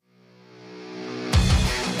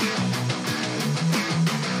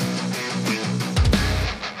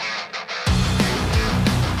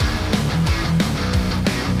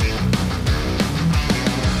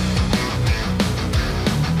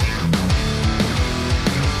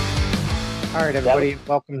All right, everybody,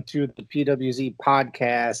 welcome to the PWZ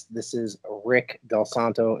podcast. This is Rick Del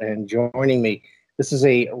Santo, and joining me, this is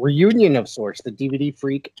a reunion of sorts, the DVD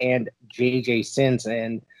Freak and JJ Sins,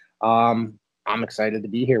 and I'm excited to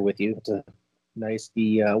be here with you. It's a nice,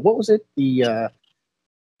 what was it? The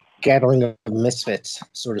gathering of misfits,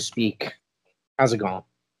 so to speak. How's it going?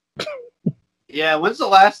 Yeah, when's the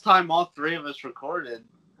last time all three of us recorded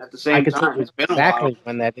at the same time? It's been exactly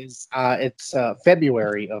when that is. It's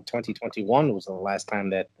February of 2021 was the last time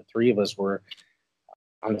that the three of us were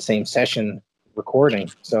on the same session recording.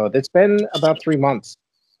 So it's been about 3 months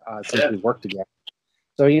since we worked together.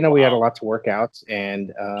 So, we had a lot to work out and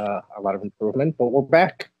a lot of improvement, but we're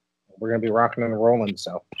back. We're going to be rocking and rolling,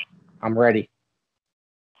 so I'm ready.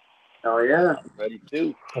 Oh, yeah. I'm ready,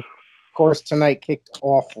 too. Of course, tonight kicked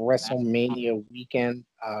off WrestleMania weekend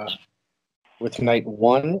with night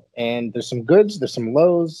one, and there's some goods, there's some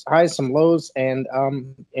lows, highs, some lows, and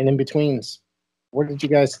in betweens. What did you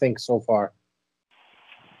guys think so far?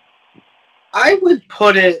 I would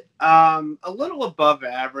put it a little above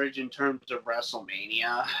average in terms of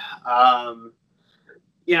WrestleMania. I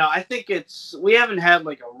think we haven't had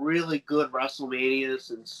like a really good WrestleMania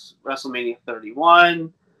since WrestleMania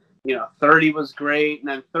 31. 30 was great, and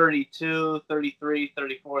then 32, 33,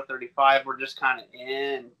 34, 35 were just kind of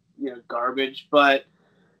garbage.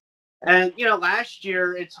 And last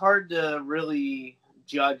year, it's hard to really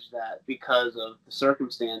judge that because of the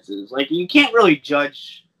circumstances. Like, you can't really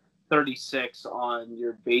judge 36 on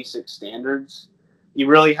your basic standards. You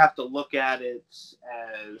really have to look at it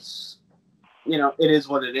as, it is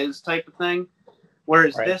what it is type of thing.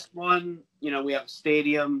 Whereas this one, we have a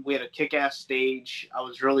stadium, we had a kick-ass stage. I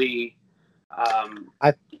was really...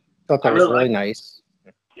 I thought that was really nice.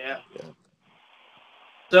 Yeah.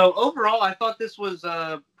 So overall, I thought this was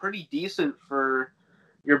pretty decent for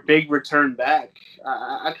your big return back.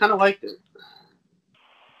 I kind of liked it.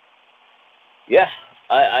 Yeah,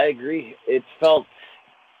 I agree. It felt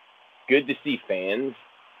good to see fans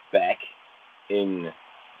back in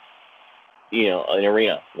an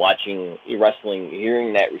arena, watching wrestling,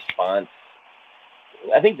 hearing that response.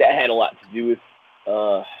 I think that had a lot to do with,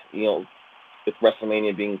 with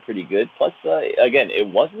WrestleMania being pretty good. Plus, again, it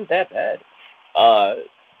wasn't that bad.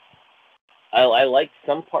 I liked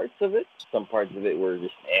some parts of it. Some parts of it were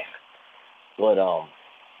just But,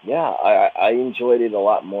 I enjoyed it a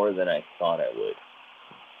lot more than I thought I would.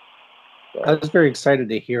 So. I was very excited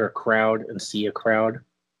to hear a crowd and see a crowd.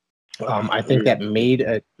 I think that made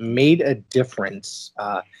a difference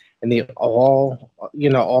in the all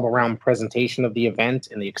around presentation of the event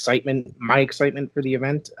and the excitement, my excitement for the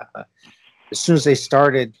event. As soon as they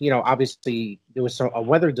started, obviously there was a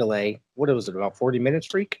weather delay. What was it, about 40 minutes,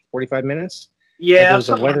 Freak? 45 minutes? Yeah, there was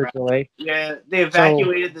a weather delay. Yeah, they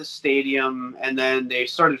evacuated the stadium, and then they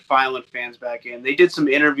started filing fans back in. They did some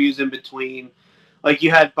interviews in between. Like,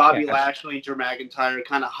 you had Bobby Lashley and Drew McIntyre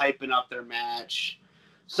kind of hyping up their match.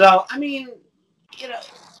 So, I mean,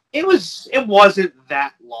 it wasn't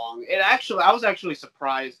that long. I was actually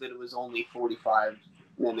surprised that it was only 45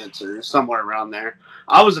 minutes or somewhere around there.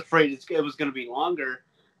 I was afraid it was going to be longer,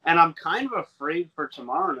 and I'm kind of afraid for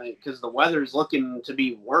tomorrow night because the weather's looking to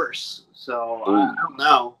be worse. So I don't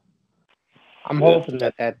know. I'm hoping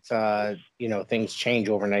that things change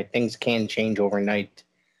overnight. Things can change overnight.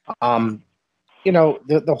 The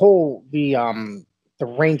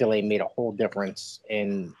rain delay made a whole difference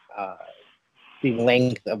in the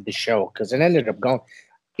length of the show because it ended up going.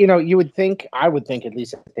 I would think at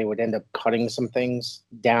least that they would end up cutting some things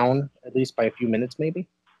down at least by a few minutes, maybe,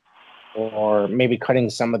 or maybe cutting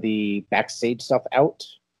some of the backstage stuff out,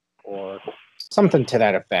 or something to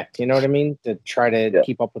that effect. You know what I mean? To try to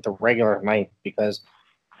keep up with the regular night, because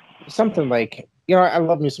something like. I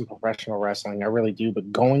love me some professional wrestling. I really do.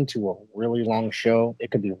 But going to a really long show,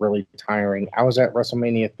 it could be really tiring. I was at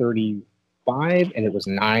WrestleMania 35, and it was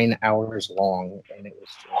 9 hours long, and it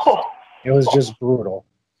was just brutal.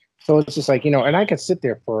 So it's just like, and I could sit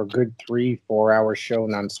there for a good 3-4 hour show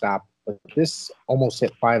nonstop. But this almost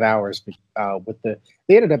hit 5 hours they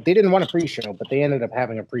didn't want a pre-show, but they ended up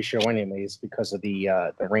having a pre-show anyways because of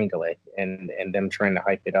the rain delay and them trying to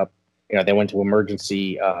hype it up. They went to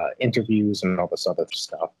emergency interviews and all this other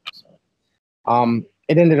stuff. So,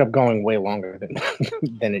 it ended up going way longer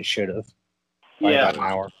than it should have. By about an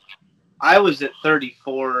hour. I was at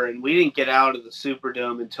 34, and we didn't get out of the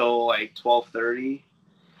Superdome until like 12:30.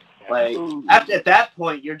 Like at that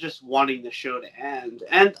point, you're just wanting the show to end.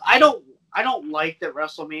 And I don't like that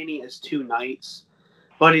WrestleMania is 2 nights,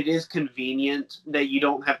 but it is convenient that you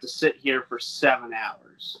don't have to sit here for 7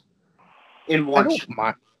 hours in one show.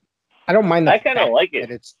 I don't mind. I kind of like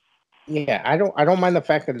it. Yeah, I don't mind the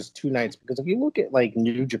fact that it's 2 nights because if you look at like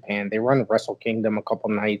New Japan, they run Wrestle Kingdom a couple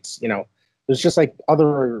nights. There's just like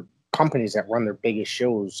other companies that run their biggest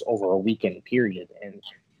shows over a weekend period, and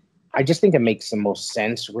I just think it makes the most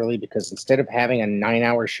sense, really, because instead of having a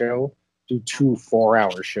 9-hour show, do 2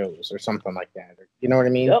 4-hour shows or something like that. You know what I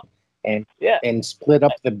mean? Yep. And Yeah. and split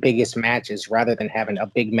up the biggest matches rather than having a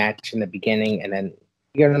big match in the beginning and then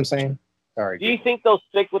you get what I'm saying? Sorry. Do you think they'll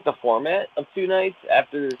stick with the format of 2 nights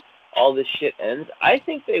after all this shit ends? I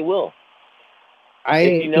think they will.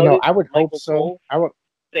 If you notice, I would hope Michael so. Cole I would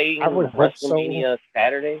hope so. WrestleMania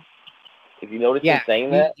Saturday. If you notice him Yeah,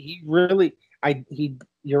 saying that, he really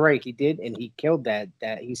you're right, he did, and he killed that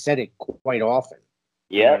he said it quite often.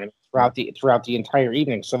 You know yeah, what I mean? Throughout the entire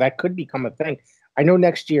evening. So that could become a thing. I know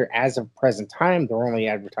next year, as of present time, they're only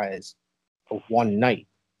advertised for one night.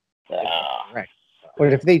 Right.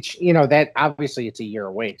 But if they, that obviously it's a year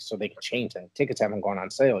away, so they can change that. Tickets haven't gone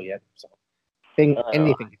on sale yet, so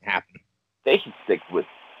anything can happen. they should stick with.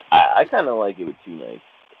 I kind of like it with 2 nights.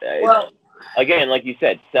 Well, Again, like you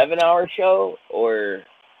said, 7-hour show or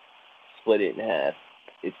split it in half.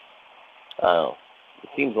 It's I don't know. It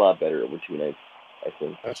seems a lot better over 2 nights. I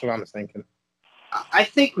think that's what I'm thinking. I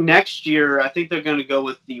think next year, I think they're going to go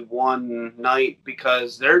with the one night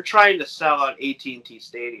because they're trying to sell out AT&T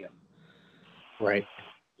Stadium. Right.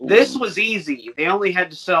 This was easy. They only had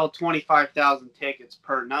to sell 25,000 tickets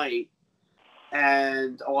per night,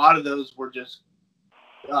 and a lot of those were just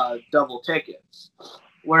double tickets.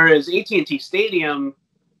 Whereas AT&T Stadium,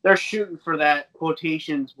 they're shooting for that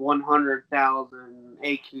quotations 100,000,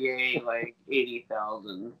 aka like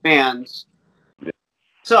 80,000 fans.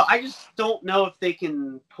 So I just don't know if they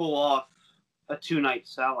can pull off a 2-night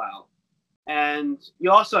sellout. And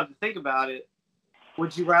you also have to think about it.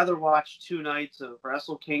 Would you rather watch 2 nights of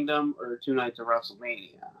Wrestle Kingdom or 2 nights of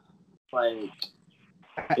WrestleMania? Like,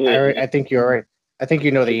 I think you're right. I think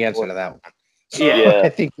you know the answer to that one. Yeah. I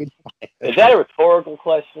think is that a rhetorical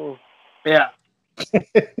question? Yeah.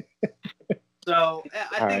 So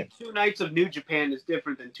I think right. 2 nights of New Japan is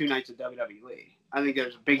different than 2 nights of WWE. I think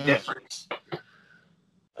there's a big difference.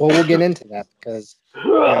 Well, we'll get into that because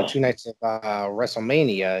 2 nights of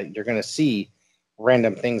WrestleMania, you're going to see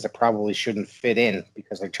random things that probably shouldn't fit in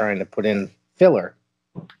because they're trying to put in filler.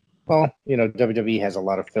 Well, WWE has a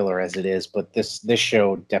lot of filler as it is, but this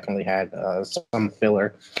show definitely had some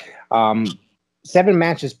filler. 7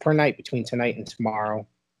 matches per night between tonight and tomorrow.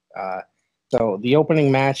 So the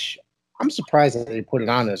opening match, I'm surprised that they put it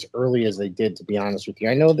on as early as they did, to be honest with you.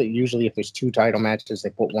 I know that usually if there's 2 title matches, they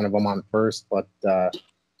put one of them on first, but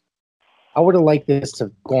I would have liked this to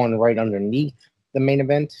have gone right underneath the main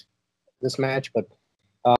event, this match. But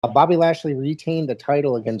Bobby Lashley retained the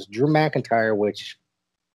title against Drew McIntyre, which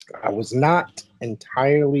I was not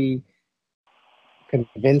entirely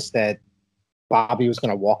convinced that Bobby was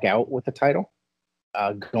going to walk out with the title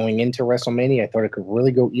going into WrestleMania. I thought it could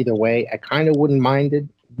really go either way. I kind of wouldn't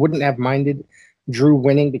have minded Drew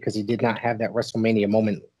winning because he did not have that WrestleMania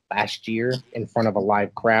moment last year in front of a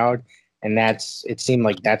live crowd, and it seemed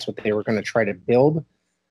like that's what they were going to try to build.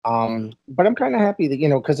 But I'm kind of happy that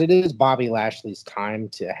because it is Bobby Lashley's time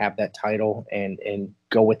to have that title and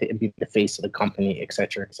go with it and be the face of the company, et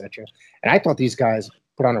cetera, et cetera. And I thought these guys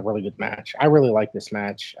put on a really good match. I really like this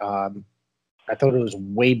match. I thought it was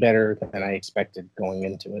way better than I expected going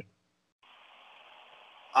into it.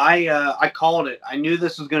 I called it. I knew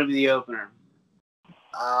this was going to be the opener.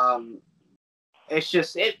 It's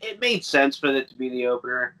just it made sense for it to be the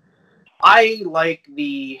opener. I like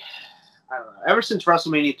I don't know. Ever since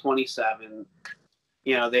WrestleMania 27,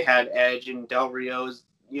 they had Edge and Del Rio's.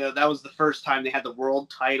 That was the first time they had the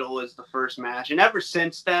world title as the first match, and ever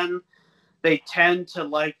since then, they tend to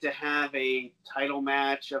like to have a title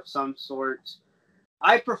match of some sort.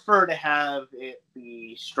 I prefer to have it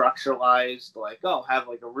be structuralized, have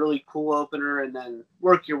like a really cool opener and then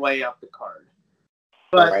work your way up the card.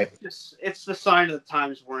 But right. it's the sign of the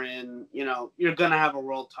times we're in. You're going to have a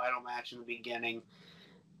world title match in the beginning.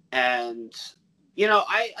 And,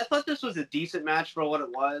 I thought this was a decent match for what it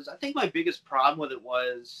was. I think my biggest problem with it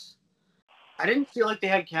was I didn't feel like they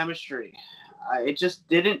had chemistry. It just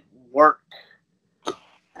didn't work.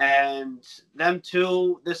 And them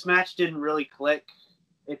two, this match didn't really click.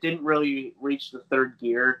 It didn't really reach the third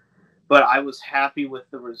gear, but I was happy with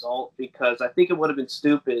the result because I think it would have been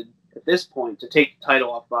stupid at this point to take the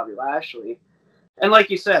title off Bobby Lashley. And like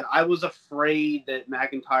you said, I was afraid that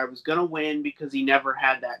McIntyre was going to win because he never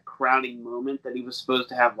had that crowning moment that he was supposed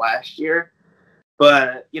to have last year.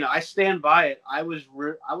 But, I stand by it. I was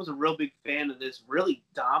a real big fan of this really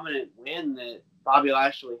dominant win that Bobby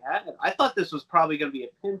Lashley had. I thought this was probably going to be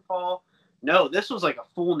a pinfall No, this was like a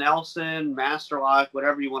full Nelson, master lock,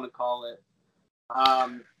 whatever you want to call it.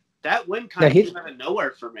 That win kind of came out of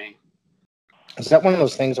nowhere for me. Is that one of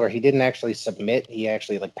those things where he didn't actually submit? He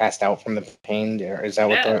actually like passed out from the pain, or is that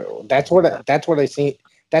what? That's what I see.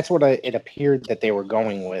 That's what it appeared that they were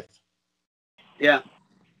going with. Yeah,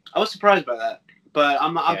 I was surprised by that, but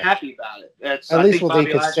I'm happy about it. At least they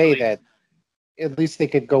could say that. At least they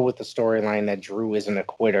could go with the storyline that Drew isn't a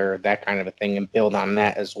quitter, that kind of a thing, and build on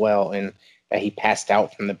that as well, and that he passed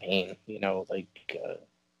out from the pain,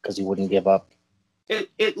 because he wouldn't give up.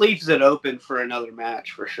 It leaves it open for another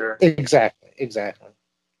match for sure. Exactly.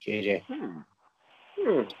 JJ.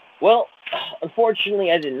 Well,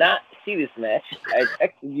 unfortunately, I did not see this match. I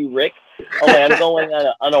texted you, Rick. Oh, man, I'm going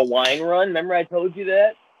on a wine run. Remember I told you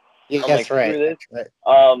that? Yeah, that's right.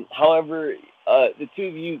 However, the two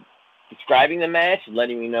of you describing the match and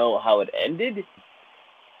letting me know how it ended,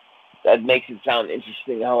 that makes it sound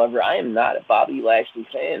interesting. However, I am not a Bobby Lashley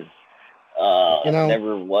fan.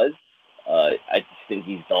 Never was. I just think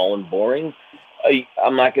he's dull and boring.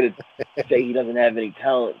 I'm not going to say he doesn't have any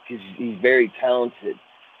talent, because he's very talented.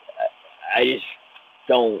 I just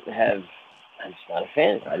don't have. I'm just not a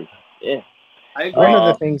fan. I agree. One of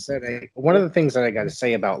the things that I got to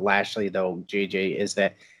say about Lashley, though, JJ, is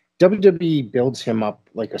that WWE builds him up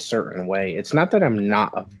like a certain way. It's not that I'm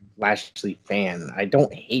not a Lashley fan. I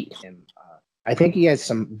don't hate him. I think he has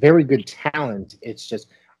some very good talent. It's just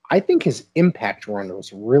I think his Impact run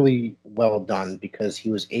was really well done because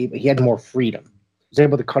he had more freedom. He was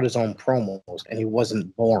able to cut his own promos, and he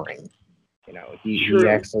wasn't boring. He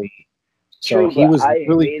actually. So he was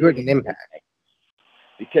really good in Impact.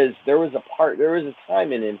 Because there was a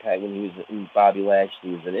time in Impact when Bobby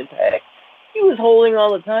Lashley was in Impact, he was holding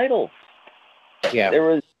all the titles.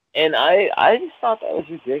 Yeah. And I just thought that was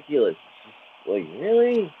ridiculous. Like,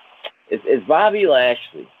 really? It's Bobby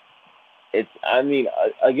Lashley.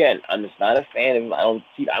 Again, I'm just not a fan of him. I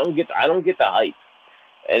don't get the hype.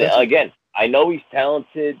 And again, I know he's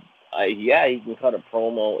talented. He can cut a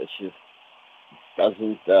promo. It just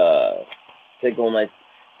doesn't tickle my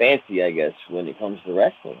fancy, I guess, when it comes to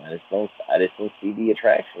wrestling. I just don't see the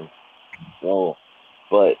attraction. So,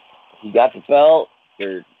 but he got the belt.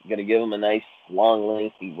 They're gonna give him a nice, long,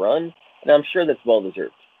 lengthy run, and I'm sure that's well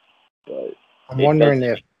deserved. But I'm wondering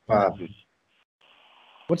if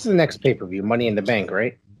what's the next pay-per-view? Money in the Bank,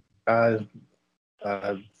 right?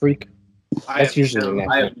 Freak. That's usually the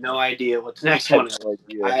next. I have no idea what's next one.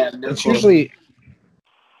 I have no clue. Usually,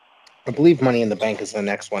 I believe Money in the Bank is the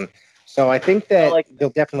next one. So I think that they'll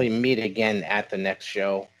definitely meet again at the next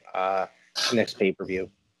show, next pay-per-view.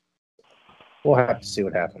 We'll have to see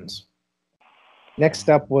what happens. Next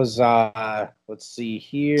up was, let's see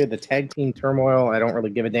here, the Tag Team Turmoil. I don't really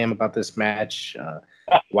give a damn about this match.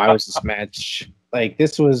 Why was this match?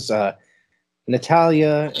 This was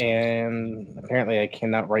Natalia, and apparently I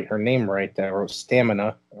cannot write her name right. I wrote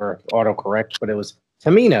Stamina, or autocorrect, but it was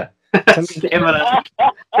Tamina. Stamina.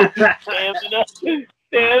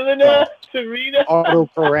 Tamina.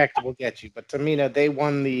 Autocorrect will get you. But Tamina, they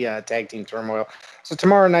won the Tag Team Turmoil. So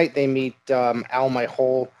tomorrow night they meet Al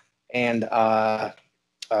Mahol and Shayna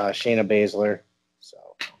Baszler. So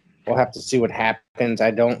we'll have to see what happens.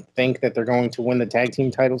 I don't think that they're going to win the tag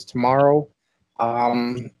team titles tomorrow.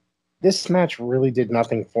 This match really did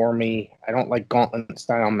nothing for me. I don't like gauntlet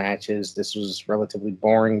style matches. This was relatively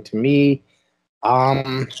boring to me.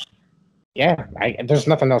 There's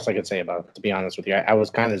nothing else I could say about it, to be honest with you. I was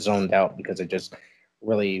kind of zoned out because it just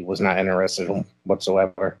really was not interested in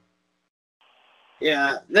whatsoever.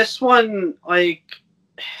 Yeah, this one,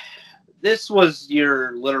 this was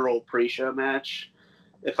your literal pre-show match,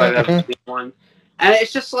 if I've ever seen one. And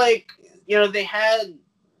it's just they had,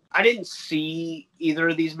 I didn't see either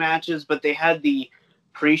of these matches, but they had the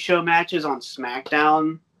pre-show matches on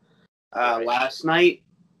SmackDown last night,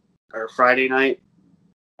 or Friday night.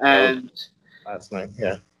 And last night,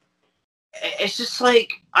 yeah. It's just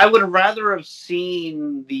I would rather have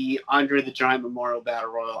seen the Andre the Giant Memorial Battle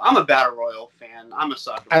Royal. I'm a Battle Royal fan. I'm a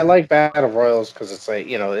sucker. I like Battle Royals because it's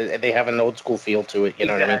they have an old school feel to it. You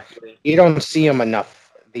know what I mean? You don't see them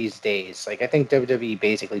enough these days. I think WWE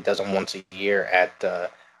basically does them once a year at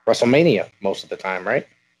WrestleMania most of the time, right?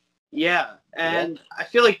 Yeah, and I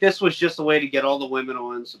feel like this was just a way to get all the women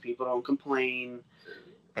on so people don't complain.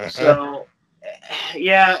 So,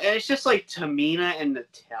 yeah, and it's just Tamina and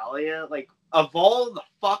Natalia. Of all the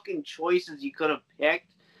fucking choices you could have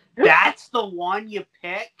picked, that's the one you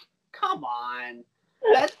pick? Come on.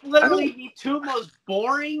 That's literally the two most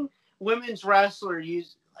boring women's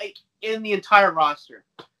wrestlers in the entire roster.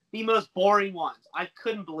 The most boring ones. I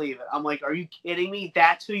couldn't believe it. I'm are you kidding me?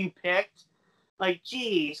 That's who you picked? Like,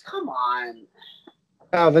 geez, come on.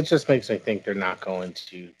 Oh, that just makes me think they're not going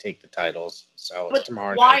to take the titles. So But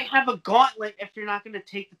tomorrow why night, have a gauntlet if you're not going to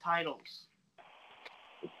take the titles?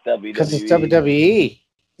 It's WWE. because it's WWE.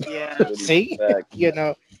 Yeah. See, Back.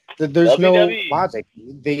 there's no WWE. logic.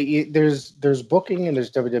 There's booking and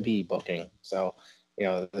there's WWE booking. So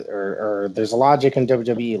or there's logic and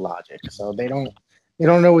WWE logic. So they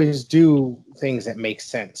don't always do things that make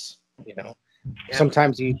sense. Yeah.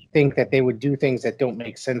 Sometimes you think that they would do things that don't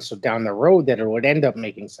make sense, so down the road that it would end up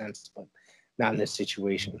making sense, but not in this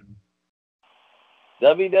situation.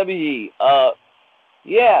 WWE.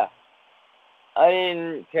 Yeah. I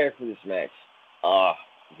didn't care for this match.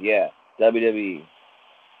 Yeah. WWE.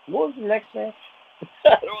 What was the next match?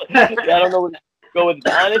 I don't know what to go with.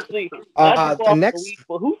 Honestly, not to go The off next the week,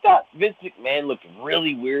 but who thought Vince McMahon looked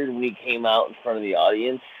really weird when he came out in front of the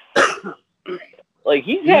audience? Like,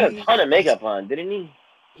 he's had a ton of makeup on, didn't he?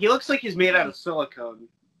 He looks like he's made out of silicone.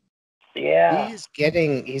 Yeah. he's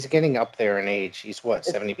getting up there in age. He's what,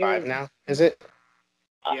 75 now? Is it?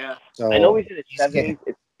 Yeah. So I know he's in his getting- 70s.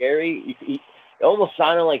 It's scary. It almost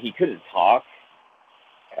sounded like he couldn't talk.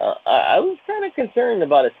 I was kind of concerned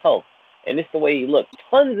about his health, and it's the way he looked.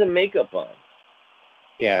 Tons of makeup on.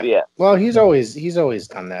 Yeah. Yeah. Well, he's always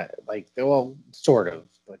done that. Like, well, sort of,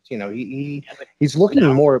 but he's looking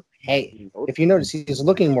more pale. If you notice, he's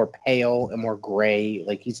looking more pale and more gray.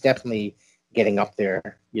 Like, he's definitely getting up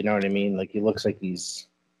there. You know what I mean? Like, he looks like he's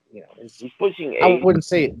He's pushing I age. wouldn't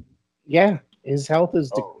say, yeah, his health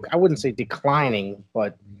is. Oh. I wouldn't say declining,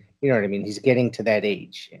 but you know what I mean. He's getting to that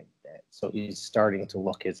age, so he's starting to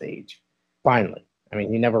look his age. Finally, I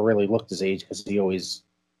mean, he never really looked his age because he always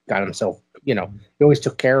got himself. He always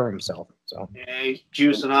took care of himself. So Yeah, he's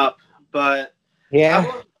juicing up. But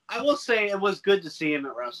yeah, I will say it was good to see him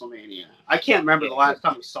at WrestleMania. I can't remember the last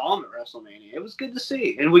time we saw him at WrestleMania. It was good to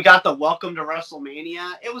see. And we got the welcome to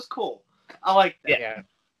WrestleMania. It was cool. I like that. yeah.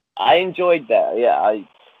 I enjoyed that. Yeah, I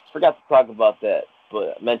forgot to talk about that,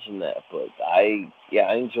 but mention that. But I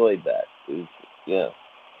enjoyed that.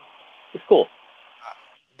 It's cool.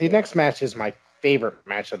 The next match is my favorite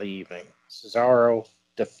match of the evening. Cesaro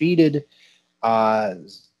defeated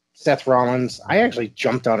Seth Rollins. I actually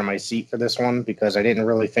jumped out of my seat for this one because I didn't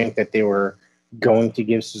really think that they were going to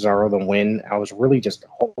give Cesaro the win. I was really just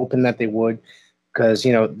hoping that they would because,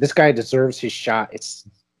 this guy deserves his shot. It's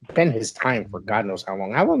been his time for God knows how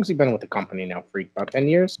long. How long has he been with the company now, Freak? About 10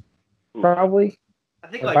 years? Probably? I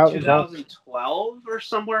think About 2012 or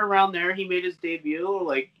somewhere around there he made his debut.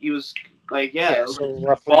 Like, he was, like, yeah. So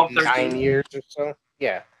roughly 12, 9 years or so.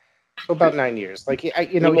 Yeah. So about 9 years. Like, he's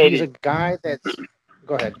made a guy that's...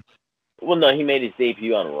 Go ahead. Well, no, he made his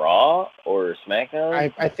debut on Raw or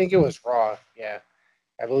SmackDown. I think it was Raw. Yeah.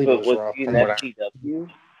 I believe But it was was Raw. he in FCW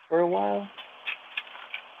for a while?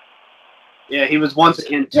 Yeah, he was once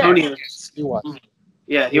Antonio. Yes, he was.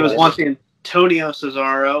 Yeah, he was once Antonio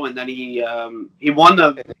Cesaro, and then he won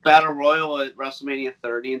the Battle Royal at WrestleMania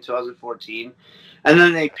 30 in 2014, and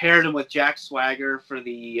then they paired him with Jack Swagger for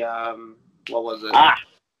the what was it?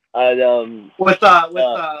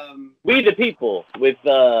 We the People with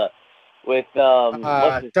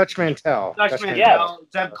what's his Dutch Mantel. Dutch Mantel. Yeah.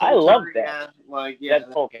 Zeb Coulter, I love that.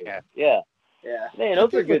 Yeah. Man,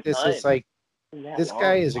 those are good this times. is like this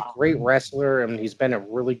guy is a great wrestler, and he's been a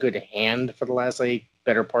really good hand for the last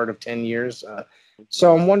better part of 10 years.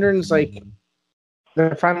 So I'm wondering, it's like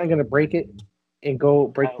they're finally going to break it and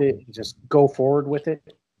just go forward with it.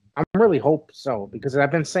 I really hope so because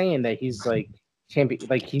I've been saying that he's like champion,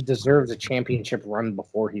 like he deserves a championship run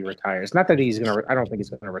before he retires. Not that he's gonna. I don't think he's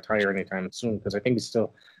gonna retire anytime soon because I think he's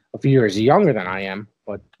still a few years younger than I am.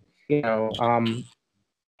 But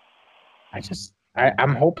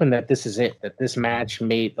I'm hoping that this is it. That this match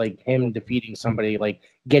made like him defeating somebody, like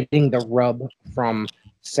getting the rub from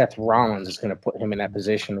Seth Rollins is going to put him in that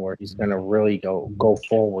position where he's going to really go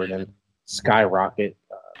forward and skyrocket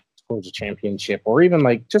towards a championship, or even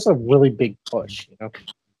like just a really big push.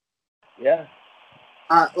 Yeah.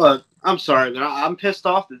 Look, I'm sorry, but I'm pissed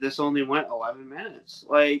off that this only went 11 minutes.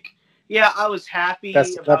 Like, yeah, I was happy.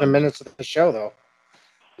 That's 11 minutes of the show, though.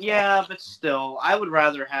 Yeah, but still, I'd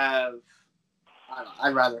rather have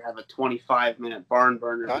a 25-minute barn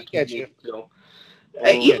burner. I get you.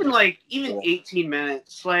 Even 18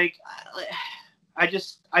 minutes. Like, I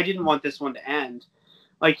didn't want this one to end.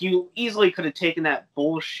 Like, you easily could have taken that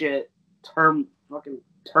bullshit fucking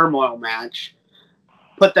turmoil match,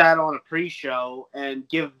 put that on a pre-show, and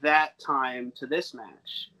give that time to this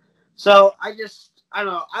match. So I don't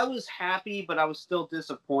know. I was happy, but I was still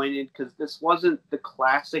disappointed because this wasn't the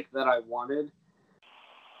classic that I wanted.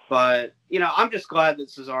 But, I'm just glad that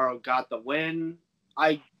Cesaro got the win.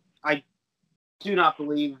 I do not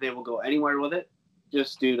believe they will go anywhere with it,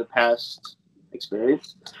 just due to past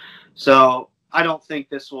experience. So I don't think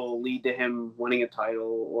this will lead to him winning a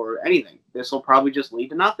title or anything. This will probably just lead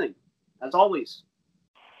to nothing, as always.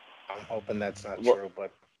 I'm hoping that's not Well, true,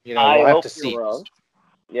 but we'll I have hope to you're see. wrong.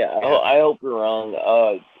 Yeah, Yeah. I hope you're wrong.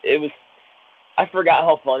 It was. I forgot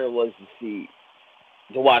how fun it was to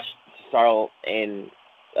watch Cesaro and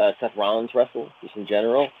Seth Rollins wrestle, just in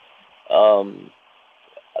general. Um,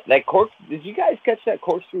 that did you guys catch that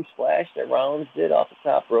corkscrew splash that Rollins did off the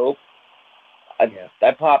top rope? I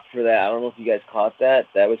popped for that. I don't know if you guys caught that.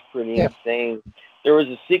 That was pretty insane. There was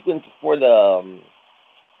a sequence before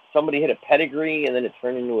somebody hit a pedigree and then it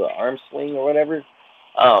turned into an arm swing or whatever.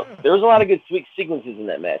 There was a lot of good sequences in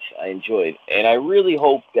that match I enjoyed. And I really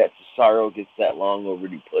hope that Cesaro gets that long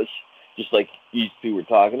overdue push, just like these two were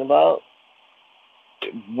talking about.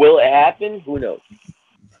 Will it happen? Who knows?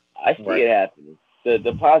 I see it happening.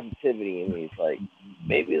 The positivity in me is like,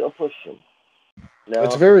 maybe they'll push him. No,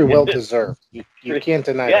 it's very well deserved. You can't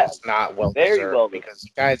deny that it's not well very deserved well because the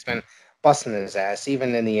guy's been busting his ass,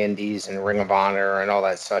 even in the Indies and Ring of Honor and all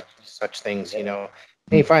that such things. And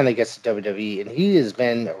he finally gets to WWE, and he has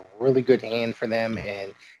been a really good hand for them.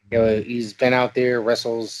 And he's been out there,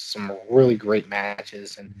 wrestles some really great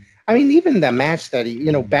matches. And I mean, even the match that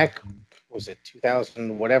he, back was it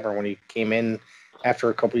 2000 whatever when he came in after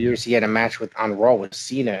a couple of years, he had a match on Raw with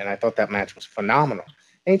Cena, and I thought that match was phenomenal.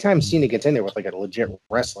 Anytime Cena gets in there with like a legit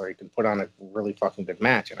wrestler, he can put on a really fucking good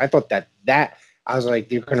match. And I thought that I was like,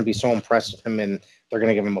 they're going to be so impressed with him and they're going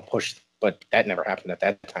to give him a push. But that never happened at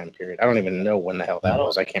that time period. I don't even know when the hell that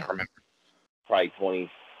was. I can't remember. Probably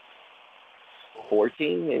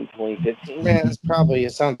 2014 and 2015. Yeah,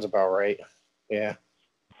 it sounds about right. Yeah.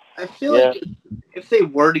 I feel like if they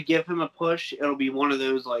were to give him a push, it'll be one of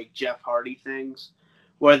those like Jeff Hardy things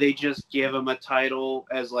where they just give him a title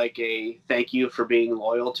as like a thank you for being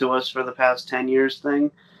loyal to us for the past 10 years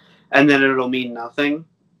thing, and then it'll mean nothing.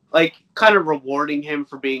 Like kind of rewarding him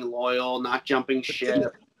for being loyal, not jumping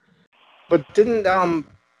ship. But didn't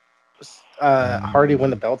Hardy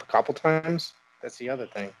win the belt a couple times? That's the other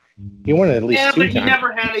thing. He won it at least 2 times. Yeah, but he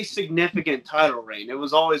never had a significant title reign. It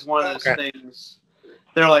was always one of those things.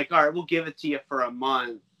 They're like, all right, we'll give it to you for a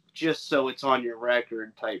month just so it's on your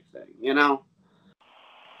record type thing,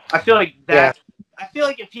 I feel like that. Yeah. I feel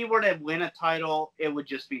like if he were to win a title, it would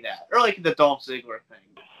just be that. Or like the Dolph Ziggler thing,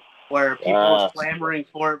 where people are clamoring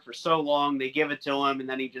for it for so long, they give it to him, and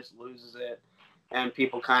then he just loses it, and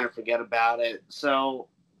people kind of forget about it. So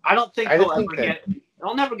I don't think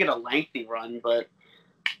he'll never get a lengthy run, but,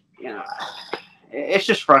 it's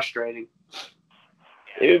just frustrating.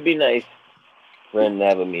 It would be nice for him to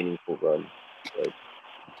have a meaningful run. But,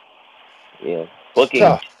 booking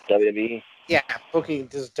WWE. Yeah, booking.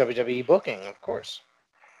 This is WWE booking, of course.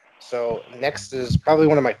 So next is probably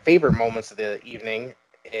one of my favorite moments of the evening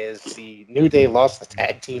is the New Day lost the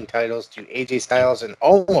tag team titles to AJ Styles and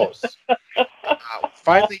Omos.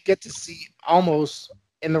 Finally get to see Omos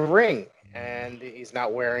in the ring, and he's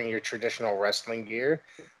not wearing your traditional wrestling gear.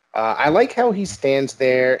 I like how he stands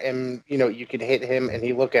there, and you could hit him, and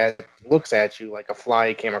he looks at you like a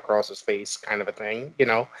fly came across his face, kind of a thing.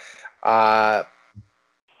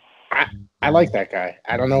 I like that guy.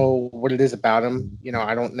 I don't know what it is about him.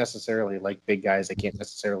 I don't necessarily like big guys that can't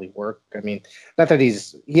necessarily work. I mean, not that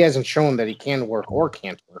he hasn't shown that he can work or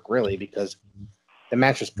can't work really, because the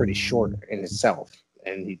match was pretty short in itself,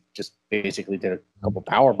 and he just basically did a couple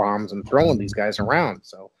power bombs and throwing these guys around.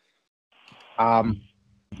 So, I'm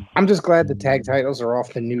just glad the tag titles are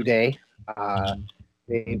off the New Day.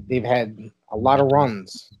 They've had a lot of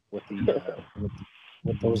runs with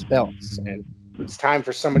with those belts, and it's time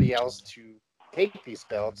for somebody else to take these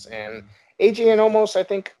belts. And AJ and Omos, I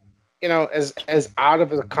think, as out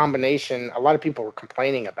of a combination, a lot of people were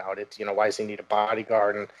complaining about it. Why does he need a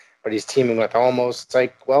bodyguard? But he's teaming with Omos. It's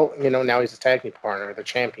like, well, now he's a tag team partner. The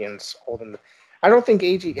champions holding. I don't think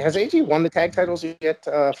AJ won the tag titles yet.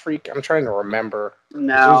 Freak, I'm trying to remember.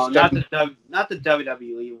 No, not the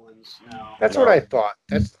WWE ones. No, that's what I thought.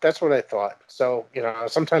 That's what I thought. So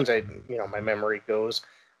sometimes my memory goes,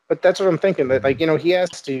 but that's what I'm thinking. That he has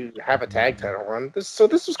to have a tag title run. This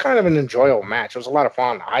was kind of an enjoyable match. It was a lot of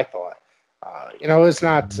fun. I thought. It's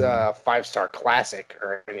not a 5-star classic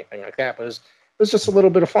or anything like that, but it was just a little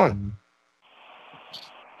bit of fun.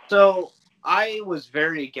 So I was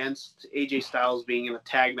very against AJ Styles being in a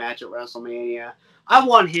tag match at WrestleMania. I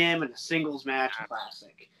want him in a singles match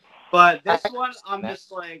classic. But this one, I'm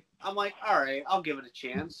like, all right, I'll give it a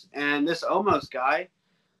chance. And this Omos guy,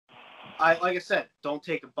 like I said, don't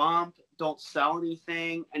take a bump, don't sell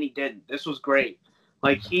anything, and he didn't. This was great.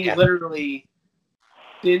 Like, he literally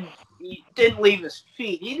did. he didn't leave his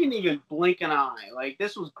feet. He didn't even blink an eye. Like,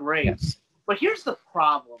 this was great. Yes. But here's the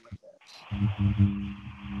problem with this.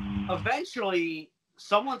 Eventually,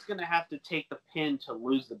 someone's going to have to take the pin to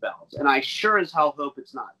lose the belts. And I sure as hell hope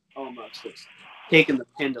it's not Almost that's taking the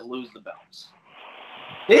pin to lose the belts.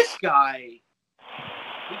 This guy,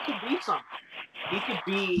 he could be something. He could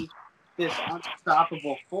be this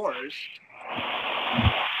unstoppable force.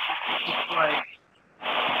 It's like,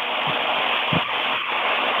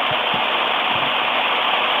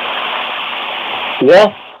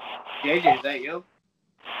 Yeah. JJ, is that you?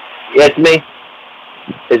 Yeah, it's me.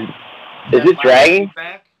 Is it dragging?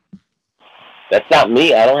 Feedback? That's not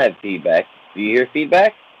me. I don't have feedback. Do you hear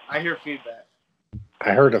feedback? I hear feedback.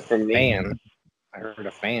 I heard a From me? fan. I heard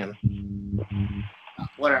a fan.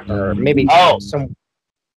 Whatever. Or maybe Oh. some.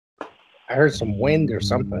 I heard some wind or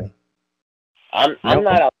something. I'm Nope.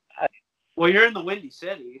 not outside. Well, you're in the Windy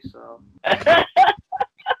City, so.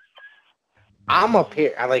 I'm up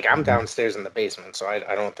here. I'm downstairs in the basement, so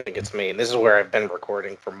I don't think it's me. And this is where I've been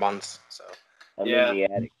recording for months. So I'm Yeah. in the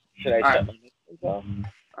attic. Should I All shut my windows off?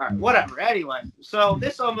 All right, whatever. Anyway, so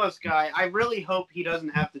this Almost guy, I really hope he doesn't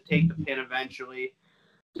have to take the pin eventually.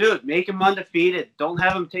 Dude, make him undefeated. Don't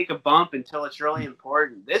have him take a bump until it's really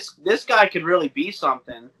important. This guy could really be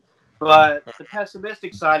something, but the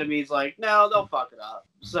pessimistic side of me is like, no, they'll fuck it up.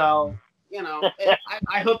 So,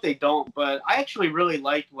 I hope they don't, but I actually really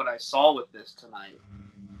liked what I saw with this tonight.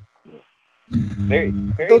 Very,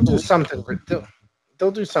 very they'll do believable. something. They'll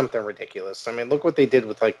do something ridiculous. I mean, look what they did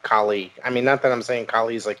with Kali. I mean, not that I'm saying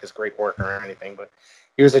Kali's like this great worker or anything, but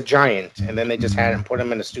he was a giant, and then they just had him put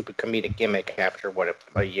him in a stupid comedic gimmick after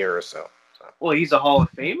a year or so. Well, he's a Hall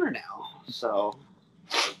of Famer now, so.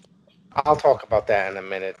 I'll talk about that in a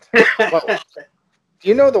minute. Well, do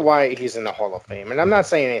you know why he's in the Hall of Fame? And I'm not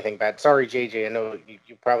saying anything bad. Sorry, JJ. I know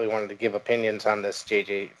you probably wanted to give opinions on this,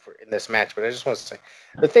 JJ, in this match, but I just want to say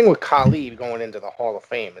the thing with Kali going into the Hall of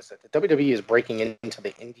Fame is that the WWE is breaking into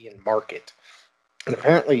the Indian market, and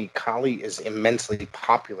apparently Kali is immensely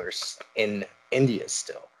popular in India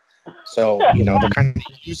still. So they're kind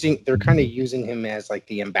of using him as like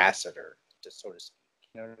the ambassador, just so to speak.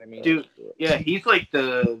 You know what I mean? Dude, yeah, he's like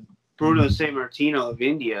the Bruno Sammartino of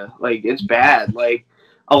India. Like, it's bad. Like,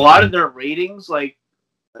 a lot of their ratings, like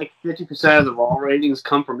 50% of the Raw ratings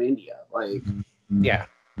come from India. Like, yeah.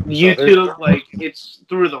 YouTube, like, it's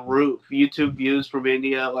through the roof. YouTube views from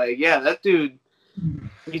India. Like, yeah, that dude,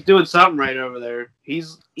 he's doing something right over there.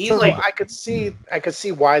 He's so like, I could see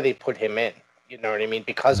why they put him in. You know what I mean?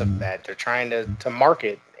 Because of that, they're trying to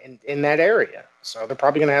market in that area. So they're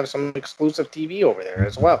probably going to have some exclusive TV over there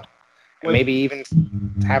as well. And maybe even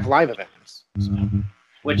have live events. So,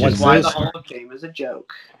 which is why the Hall of Fame is a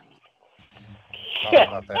joke. Talk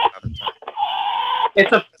about that another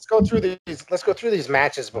time. Let's go through these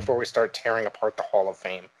matches before we start tearing apart the Hall of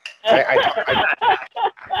Fame.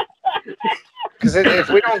 Because if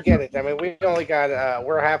we don't get it, I mean, we only got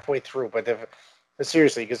we're halfway through. But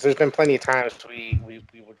seriously, because there's been plenty of times we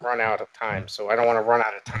would run out of time. So I don't want to run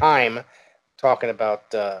out of time talking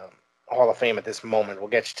about Hall of Fame at this moment. We'll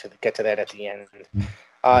get to that at the end.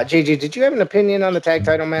 JJ, did you have an opinion on the tag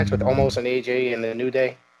title match with Omos and AJ and the New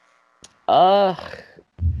Day? That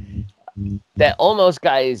Almost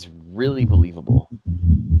guy is really believable.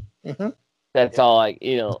 Mm-hmm. That's all I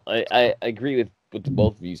agree with the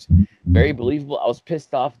both of you. Very believable. I was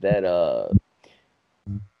pissed off that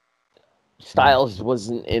Styles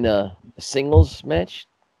wasn't in a singles match,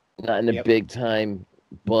 not in a big time,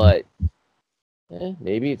 but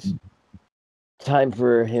maybe it's time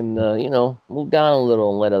for him to, move down a little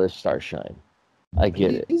and let other stars shine. I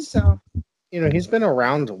get it. He's been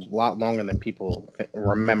around a lot longer than people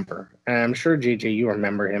remember. And I'm sure, JJ, you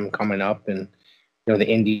remember him coming up and, the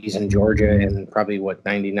Indies in Georgia in probably,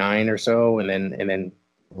 99 or so. And then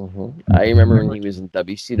I remember when he was in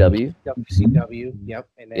WCW. WCW, yep.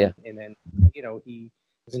 And then he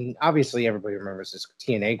was in, obviously everybody remembers his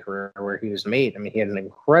TNA career where he was made. I mean, he had an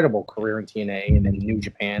incredible career in TNA and then New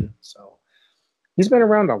Japan. So he's been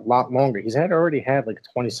around a lot longer. He's already had like a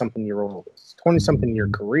 20-something year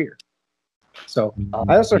career. So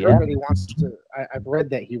I also heard that he wants to. I've read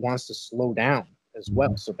that he wants to slow down as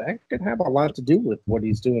well. So that could have a lot to do with what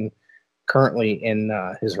he's doing currently in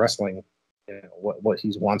his wrestling. What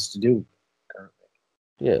he wants to do currently.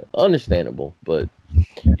 Yeah, understandable, but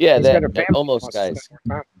that Almost guy's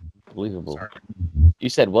believable. Sorry. You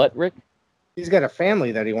said what, Rick? He's got a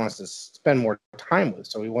family that he wants to spend more time with,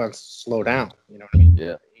 so he wants to slow down. You know what I mean?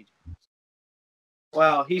 Yeah.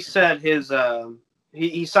 Well, he said his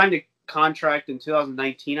he signed a contract in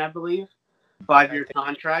 2019, I believe. 5-year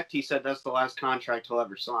contract. He said that's the last contract he'll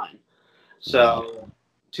ever sign. So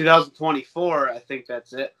 2024, I think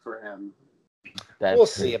that's it for him. We'll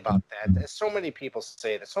see about that. There's so many people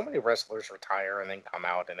say that so many wrestlers retire and then come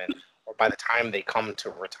out, and then, or by the time they come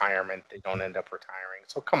to retirement, they don't end up retiring.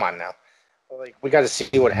 So come on now, like we got to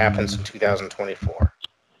see what happens in 2024.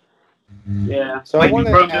 Yeah. So I want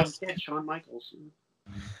to ask Shawn Michaels.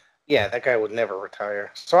 Yeah, that guy would never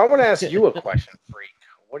retire. So I want to ask you a question, Freak.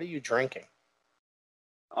 What are you drinking?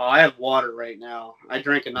 Oh, I have water right now. I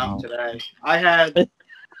drank enough today. I had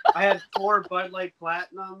 4 Bud Light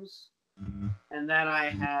Platinums, and then I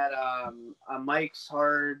had a Mike's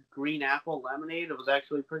Hard Green Apple Lemonade. It was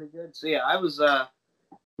actually pretty good. So yeah,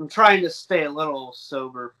 I'm trying to stay a little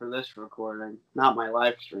sober for this recording, not my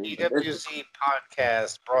live stream. EWZ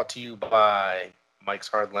podcast brought to you by Mike's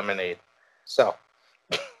Hard Lemonade. So.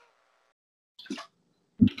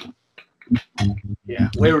 Yeah,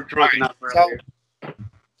 we were drunk enough earlier.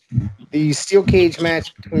 The steel cage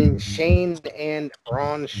match between Shane and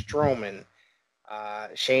Braun Strowman.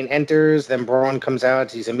 Shane enters, then Braun comes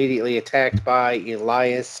out. He's immediately attacked by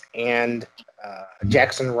Elias and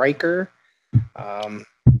Jackson Riker.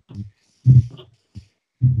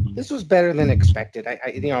 This was better than expected.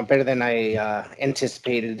 Better than I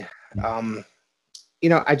anticipated.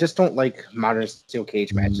 I just don't like modern steel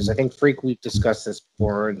cage matches. I think, Freak, we've discussed this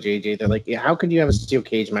before, JJ. They're like, how can you have a steel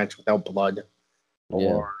cage match without blood?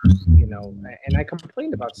 Or, and I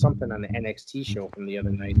complained about something on the NXT show from the other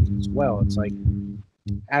night as well. It's like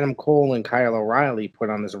Adam Cole and Kyle O'Reilly put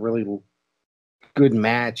on this really good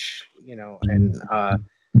match, and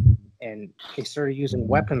they started using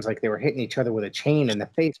weapons like they were hitting each other with a chain in the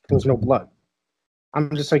face, but there was no blood.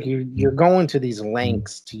 I'm just like, you're going to these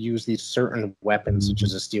lengths to use these certain weapons, such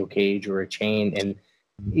as a steel cage or a chain. And,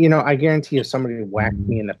 I guarantee if somebody whacked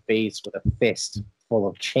me in the face with a fist full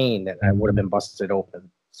of chain, that I would have been busted open.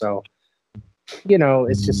 So,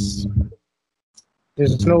 it's just,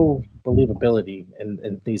 there's no believability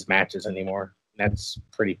in these matches anymore. That's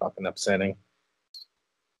pretty fucking upsetting.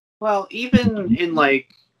 Well, even in,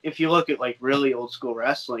 if you look at, really old school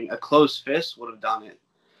wrestling, a closed fist would have done it.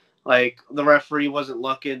 The referee wasn't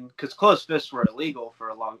looking, because closed fists were illegal for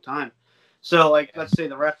a long time. So, let's say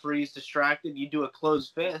the referee's distracted, you do a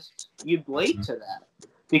closed fist, you bleed to that.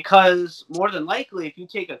 Because more than likely, if you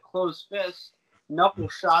take a closed fist, knuckle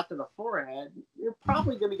shot to the forehead, you're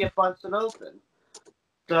probably going to get busted open.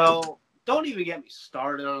 So, don't even get me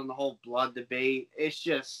started on the whole blood debate. It's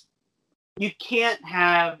just, you can't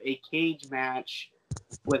have a cage match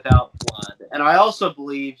without blood. And I also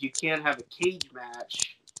believe you can't have a cage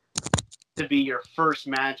match to be your first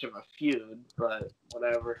match of a feud, but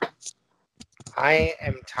whatever. I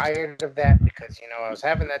am tired of that because, I was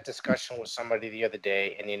having that discussion with somebody the other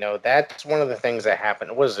day, and, that's one of the things that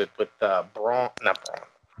happened. Was it with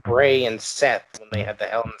Bray and Seth when they had the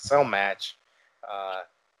Hell in a Cell match?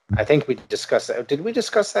 I think we discussed that. Did we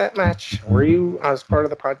discuss that match? Were you as part of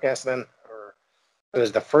the podcast then? Or it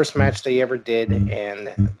was the first match they ever did,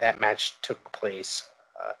 and that match took place.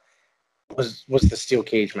 Was the steel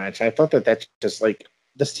cage match. I thought that's just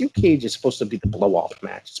the steel cage is supposed to be the blow off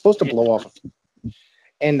match. It's supposed to blow off a few.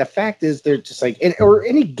 And the fact is, they're just or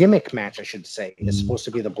any gimmick match, I should say, is supposed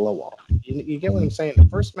to be the blow off. You get what I'm saying? The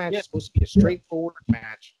first match is supposed to be a straightforward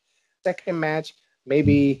match. Second match,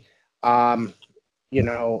 maybe, no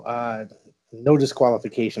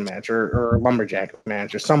disqualification match or a lumberjack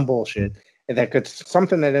match or some bullshit. That could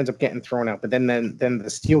something that ends up getting thrown out, but then the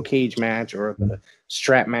steel cage match or the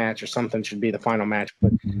strap match or something should be the final match.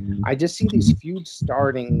 But I just see these feuds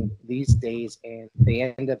starting these days, and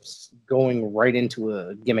they end up going right into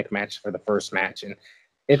a gimmick match for the first match, and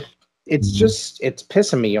it's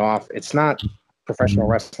pissing me off. It's not professional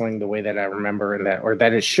wrestling the way that I remember or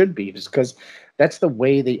that it should be, just because that's the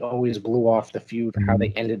way they always blew off the feud. How they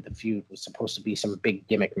ended the feud was supposed to be some big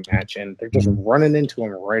gimmick match, and they're just running into them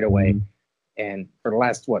right away. And for the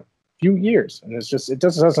last few years, and it just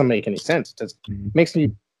doesn't make any sense. It just makes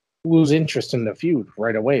me lose interest in the feud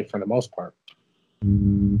right away for the most part.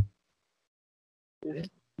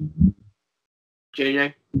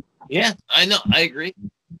 JJ? Yeah, I know. I agree.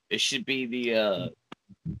 It should be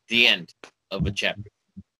the end of a chapter.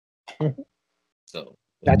 So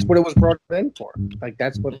that's what it was brought in for.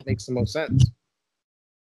 That's what makes the most sense.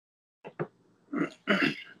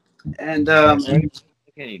 And what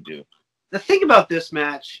can you do? The thing about this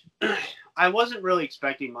match, I wasn't really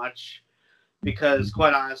expecting much because,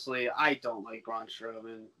 quite honestly, I don't like Braun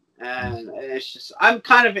Strowman. And it's just, I'm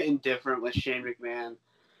kind of indifferent with Shane McMahon.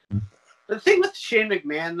 The thing with Shane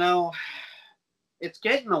McMahon, though, it's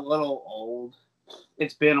getting a little old.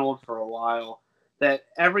 It's been old for a while. That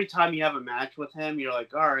every time you have a match with him, you're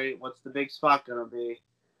like, all right, what's the big spot going to be?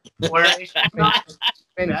 where it's not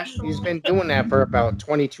He's been doing that for about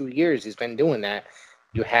 22 years. He's been doing that.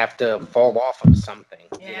 You have to fall off of something.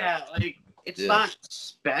 Yeah, like it's not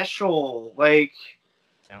special. Like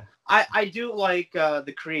I do like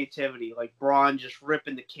the creativity, like Braun just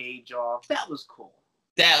ripping the cage off. That was cool.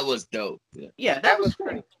 That was dope. Yeah, that was cool.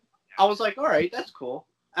 Pretty. I was like, all right, that's cool.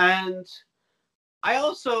 And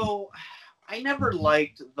I never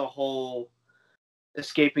liked the whole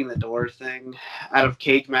escaping the door thing out of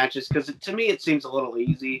cage matches because to me it seems a little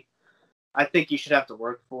easy. I think you should have to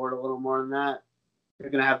work for it a little more than that. You're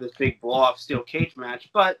gonna have this big blow off steel cage match,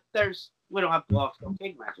 but we don't have blow off steel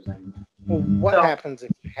cage matches anymore. Well, what happens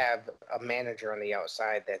if you have a manager on the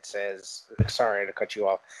outside that says, sorry to cut you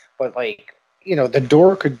off, but like, the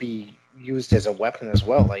door could be used as a weapon as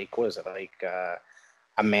well. Like, what is it? Like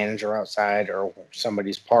a manager outside or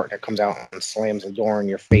somebody's partner comes out and slams the door in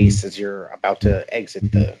your face as you're about to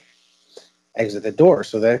exit the door.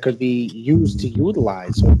 So that could be used to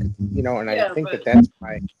utilize. So, and I think that's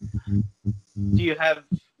why. Do you have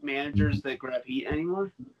managers that grab heat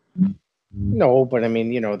anymore? No, but I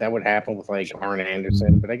mean, that would happen with like Arn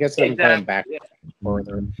Anderson. But I guess I'm going back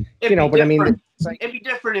further. But I mean, it'd be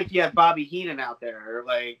different if you had Bobby Heenan out there, or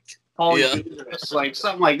like Paul Heenan, like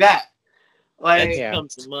something like that. Like that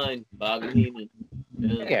comes to mind, Bobby Heenan.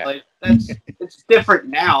 Yeah, like it's different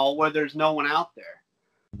now where there's no one out there.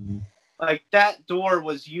 Like that door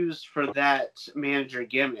was used for that manager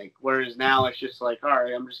gimmick, whereas now it's just like, all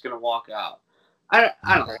right, I'm just gonna walk out. I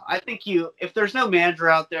don't know. I think if there's no manager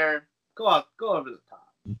out there, go over the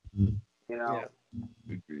top. Yeah.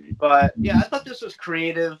 But yeah, I thought this was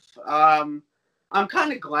creative. I'm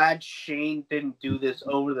kind of glad Shane didn't do this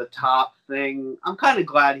over the top thing. I'm kind of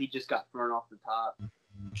glad he just got thrown off the top.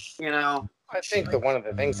 I think that one of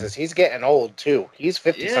the things is he's getting old too. He's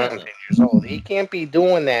 50-something years old. He can't be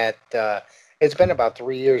doing that. It's been about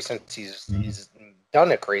 3 years since he's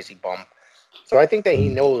done a crazy bump. So I think that he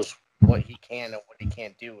knows what he can and what he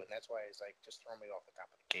can't do, and that's why he's like, just throw me off the top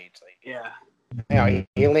of the cage. Like,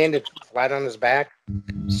 he landed flat on his back,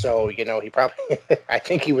 so he probably. I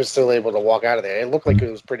think he was still able to walk out of there. It looked like it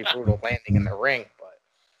was pretty brutal landing in the ring, but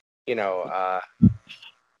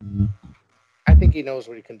I think he knows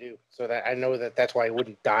what he can do. So that I know that's why he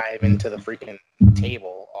wouldn't dive into the freaking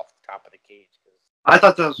table off the top of the cage. I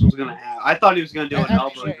thought this was gonna happen. I thought he was gonna do an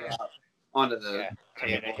elbow drop onto the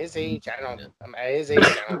table. At his age, I don't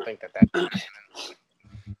think that's happening.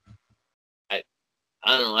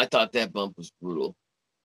 I don't know. I thought that bump was brutal.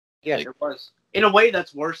 Yeah, it was. In a way,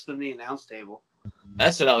 that's worse than the announce table.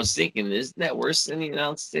 That's what I was thinking. Isn't that worse than the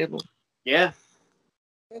announce table? Yeah.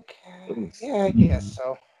 Okay. Yeah, I guess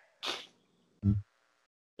so.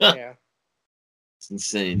 Yeah. It's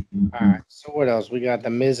insane. All right. So what else? We got The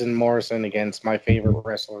Miz and Morrison against my favorite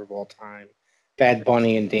wrestler of all time, Bad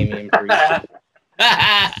Bunny and Damian Priest.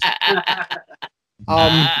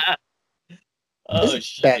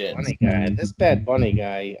 This Bad Bunny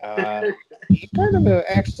guy, he kind of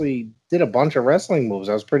actually did a bunch of wrestling moves.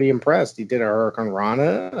 I was pretty impressed. He did a Hurricane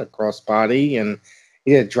Rana, a crossbody, and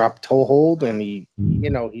he did a drop toe hold, and he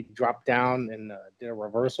dropped down and did a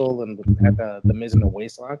reversal and had the Miz in the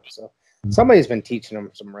waistlock. So somebody's been teaching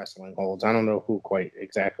him some wrestling holds. I don't know who quite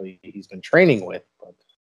exactly he's been training with, but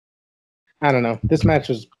I don't know. This match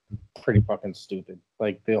was pretty fucking stupid.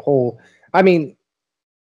 Like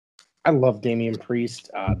I love Damian Priest.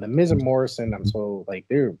 The Miz and Morrison, I'm so like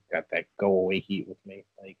they've got that go away heat with me.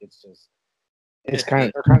 Like they're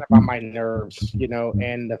kind of on my nerves,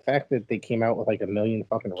 and the fact that they came out with like a million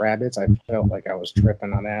fucking rabbits, I felt like I was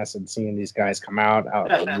tripping on acid seeing these guys come out. I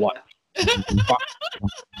was like,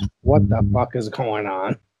 what the fuck is going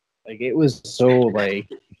on? Like it was so like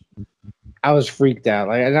I was freaked out.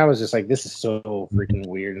 Like, and I was just like, this is so freaking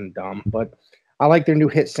weird and dumb. But I like their new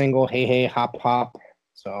hit single, Hey Hey Hop Hop.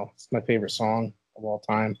 So it's my favorite song of all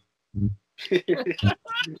time.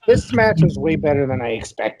 This match was way better than I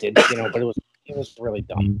expected, but it was really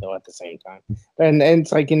dumb though at the same time. And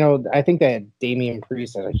it's like, I think that Damian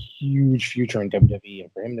Priest has a huge future in WWE,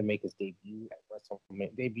 and for him to make his debut at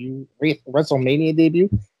WrestleMania debut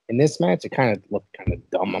in this match, it kind of looked kind of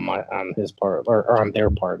dumb on his part or on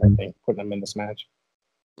their part. I think putting him in this match.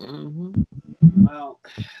 Mm-hmm. Well,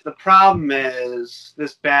 the problem is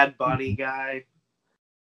this Bad Bunny guy.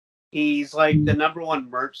 He's like the number one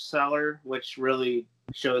merch seller, which really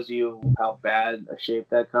shows you how bad a shape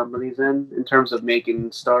that company's in terms of making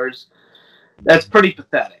stars. That's pretty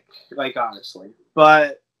pathetic, like honestly.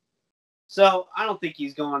 But so I don't think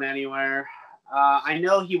he's going anywhere. I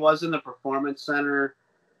know he was in the Performance Center.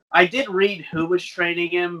 I did read who was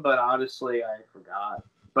training him, but honestly, I forgot.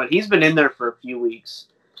 But he's been in there for a few weeks.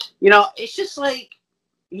 It's just like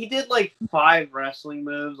he did like 5 wrestling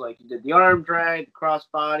moves. Like he did the arm drag, the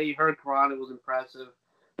crossbody, Hurricanrana was impressive.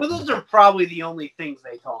 But those are probably the only things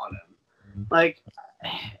they taught him. Like,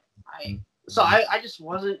 I just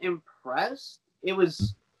wasn't impressed. It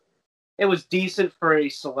was decent for a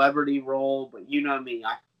celebrity role, but you know me,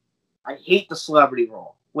 I hate the celebrity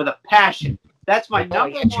role with a passion. That's my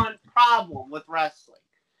number one problem with wrestling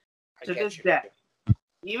to this day.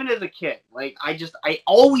 Even as a kid, like I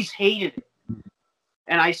always hated it.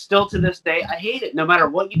 And I still, to this day, I hate it. No matter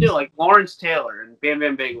what you do, like Lawrence Taylor and Bam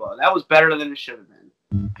Bam Bigelow, that was better than it should have been.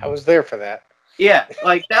 I was there for that. Yeah,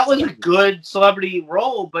 like that was a good celebrity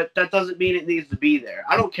role, but that doesn't mean it needs to be there.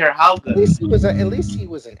 I don't care how good. At least he was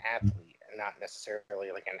an athlete, and not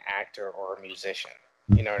necessarily like an actor or a musician.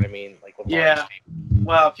 You know what I mean? Like with yeah.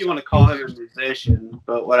 Well, if you want to call him a musician,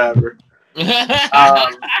 but whatever.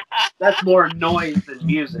 That's more noise than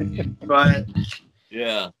music, but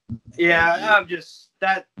yeah, I'm just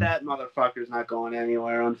that motherfucker's not going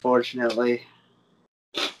anywhere, unfortunately.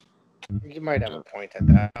 You might have a point at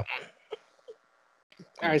that one.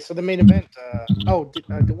 All right, so the main event. What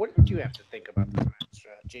did you have to think about this match,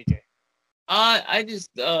 JJ? I just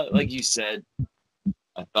like you said,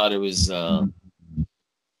 I thought it was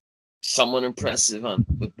somewhat impressive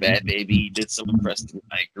with Bad Baby. He did some impressive.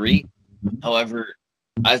 I agree. However,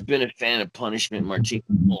 I've been a fan of Punishment Martinez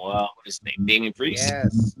for a while. What is his name? Damien Priest?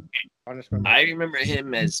 Yes. Punishment I remember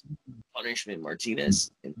him as Punishment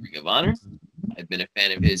Martinez in Ring of Honor. I've been a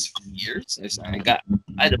fan of his for years. I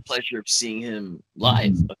had the pleasure of seeing him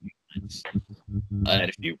live a few times. I had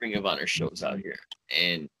a few Ring of Honor shows out here.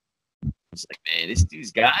 And I was like, man, this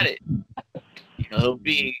dude's got it. You know, he'll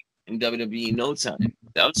be in WWE in no time.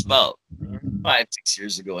 That was about 5-6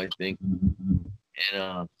 years ago, I think.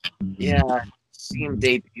 And see him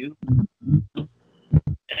debut,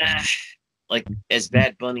 like as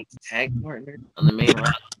Bad Bunny's tag partner on the main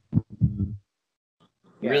roster.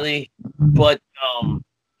 Yeah. Really, but and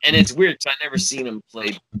it's weird because I never seen him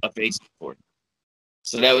play a face before,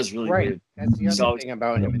 so that was really right. weird. That's the other thing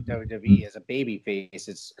about him in WWE as a baby face.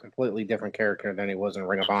 It's a completely different character than he was in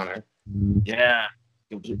Ring of Honor. Yeah,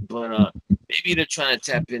 but maybe they're trying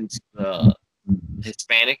to tap into the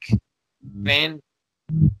Hispanic fan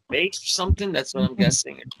base or something. That's what I'm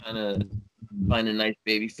guessing. They're trying to find a nice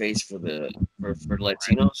baby face for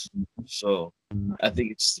Latinos. So I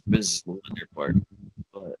think it's the business move on their part.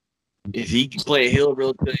 But if he can play a heel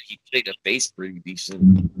real good, he played a face pretty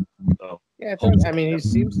decent. So yeah, I mean, he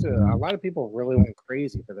seems to. A lot of people really went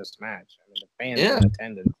crazy for this match. I mean, the fans in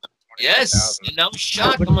attendance. Yes, and I was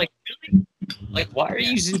shocked. I'm like, really? Like, why are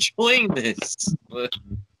you enjoying this?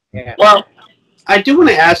 Yeah. Well, I do want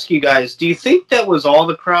to ask you guys, do you think that was all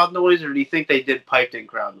the crowd noise, or do you think they did piped in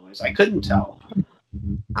crowd noise? I couldn't tell.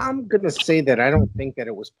 I'm going to say that I don't think that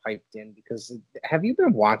it was piped in, because have you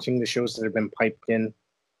been watching the shows that have been piped in,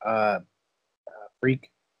 Freak?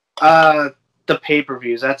 The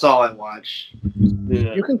pay-per-views, that's all I watch.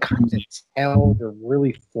 Yeah. You can kind of tell they're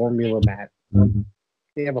really formula match.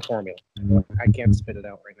 They have a formula. I can't spit it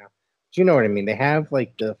out right now. But you know what I mean? They have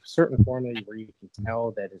like the certain formula where you can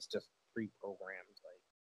tell that it's just pre-programmed.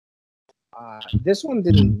 Like, this one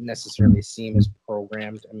didn't necessarily seem as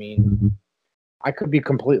programmed. I mean, I could be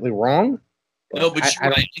completely wrong. No, but I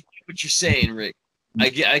get what you're saying, Rick. I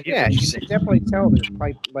get what you're saying. You can definitely tell there's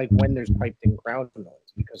when there's piped in crowd noise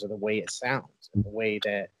because of the way it sounds and the way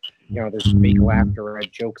that, you know, there's fake laughter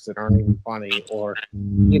at jokes that aren't even funny, or,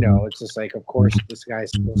 you know, it's just like, of course, this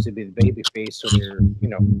guy's supposed to be the baby face, so they're, you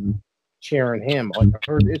know, cheering him.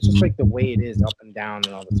 Or it's just like the way it is up and down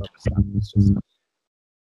and all this other stuff. It's just,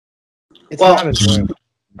 it's not enjoyable.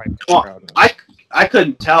 Well, I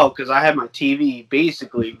couldn't tell because I had my TV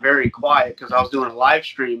basically very quiet because I was doing a live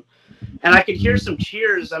stream, and I could hear some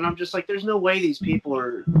cheers, and I'm just like, there's no way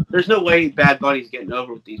Bad Bunny's getting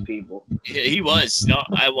over with these people. Yeah, he was. No,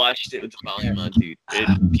 I watched it with the volume on, dude.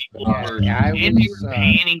 People were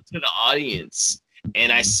panning to the audience,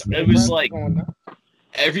 and it was like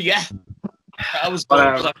I was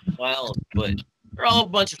going fucking wild, but they're all a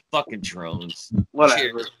bunch of fucking drones.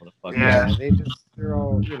 Whatever. Yeah, they're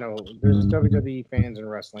all, you know, there's WWE fans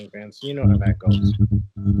and wrestling fans, so you know how that goes.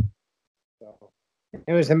 So,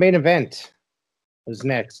 it was the main event. It was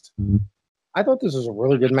next. I thought this was a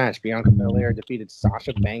really good match. Bianca Belair defeated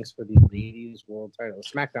Sasha Banks for the ladies world title,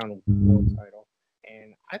 SmackDown world title.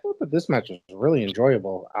 And I thought that this match was really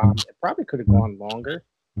enjoyable. It probably could have gone longer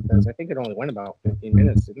because I think it only went about 15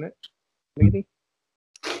 minutes, didn't it? Maybe.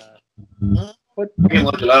 But you can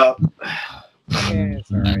look it up. Yeah,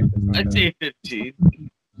 it's all right. I'd say 15.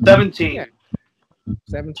 17. Yeah.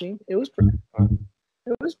 17? It was pretty fun. It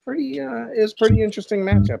it was pretty interesting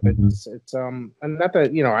matchup. It's and not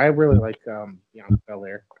that I really like Bianca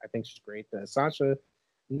Belair. I think she's great. Sasha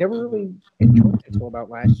never really enjoyed it until about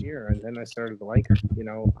last year, and then I started to like her.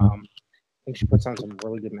 I think she puts on some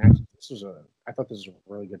really good matches. I thought this was a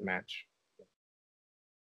really good match.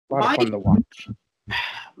 A lot of fun to watch.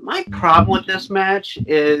 My problem with this match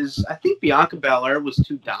is I think Bianca Belair was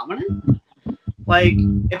too dominant. Like,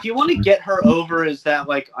 if you want to get her over as that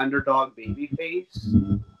like underdog baby face,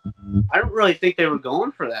 I don't really think they were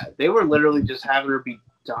going for that. They were literally just having her be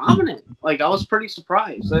dominant. Like, I was pretty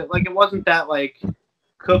surprised. Like, it wasn't that like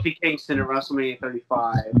Kofi Kingston at WrestleMania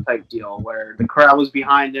 35 type deal where the crowd was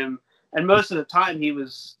behind him, and most of the time he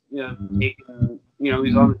was taking he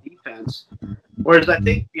was on the defense. Whereas I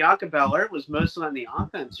think Bianca Belair was mostly on the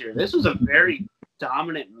offense here. This was a very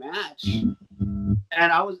dominant match,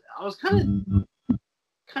 and I was kind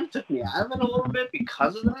of took me out of it a little bit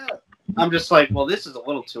because of that. I'm just like, well, this is a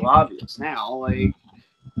little too obvious now. Like,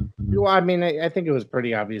 well, I mean, I think it was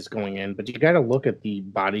pretty obvious going in, but you got to look at the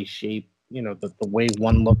body shape. The way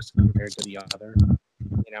one looks compared to the other.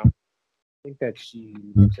 I think that she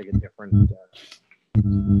looks like a different.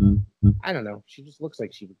 I don't know. She just looks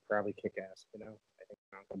like she would probably kick ass. I think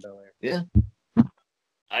Bianca Belair. Yeah,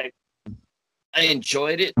 I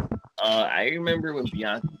enjoyed it. I remember when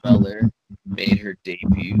Bianca Belair made her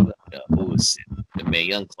debut. What was it? The Mae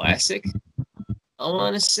Young Classic. I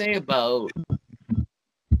want to say about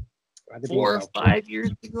 4 or 5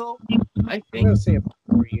 years ago. I think. I'm gonna say about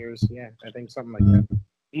 4 years. Yeah, I think something like that.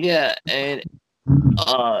 Yeah, and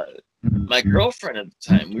my girlfriend at the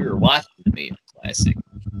time, we were watching the Mae Young Classic.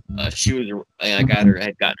 I had gotten her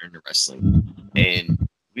into wrestling, and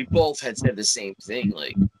we both had said the same thing.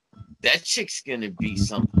 Like, that chick's gonna be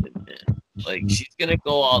something, man. Like, she's gonna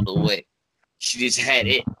go all the way. She just had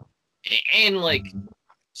it, and like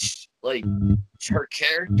her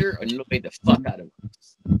character annoyed the fuck out of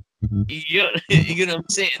me. You know what I'm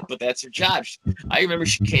saying? But that's her job. I remember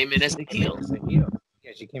she came in as a heel.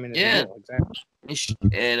 Yeah, she came in as a heel, exactly.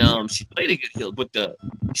 And she played a good heel, but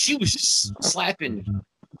she was just slapping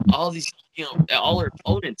all these, all her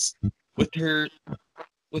opponents with her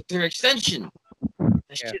extension.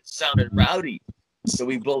 That shit sounded rowdy. So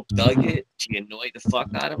we both dug it. She annoyed the fuck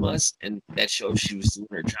out of us, and that shows she was doing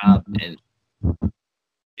her job. And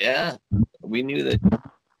yeah, we knew that.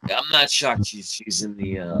 I'm not shocked she's in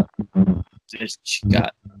the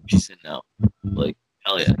she's in now. Like,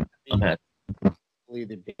 hell yeah. I'm happy.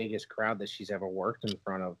 The biggest crowd that she's ever worked in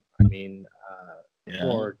front of. I mean,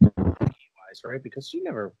 or wise, right? Because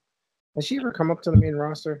has she ever come up to the main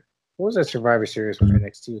roster? What was that Survivor Series where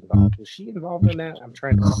NXT involved? Was she involved in that? I'm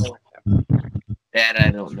trying to remember. That I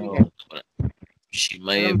don't know. But she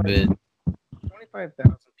may have been.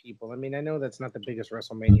 25,000 people. I mean, I know that's not the biggest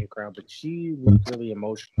WrestleMania crowd, but she looked really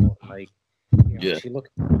emotional. Like, she looked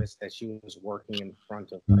nervous that she was working in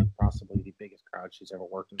front of like possibly the biggest crowd she's ever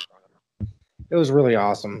worked in front of. It was really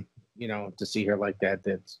awesome, to see her like that.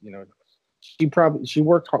 That's, she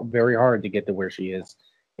worked very hard to get to where she is,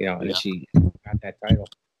 and she got that title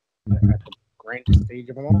at the grandest stage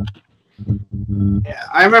of them all. Yeah,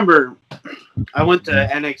 I remember I went to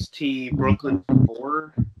NXT Brooklyn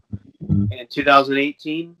 4 in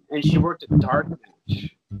 2018, and she worked a dark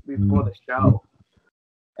match before the show.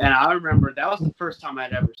 And I remember that was the first time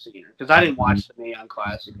I'd ever seen her, because I didn't watch the Mae Young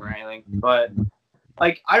Classic or anything, but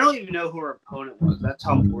like, I don't even know who her opponent was. That's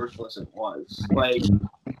how worthless it was. Like,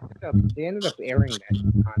 they ended up airing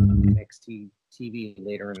that on NXT TV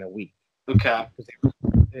later in the week. Okay.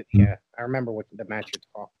 Yeah, I remember what the match you're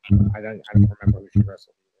talking about. I don't remember who she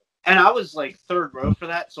wrestled. And I was like third row for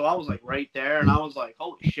that, so I was like right there, and I was like,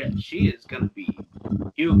 holy shit, she is gonna be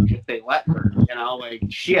huge if they let her. Like,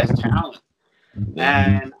 she has talent.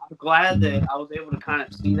 And I'm glad that I was able to kind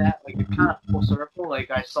of see that, like, kind of full circle. Like,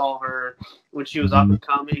 I saw her when she was up and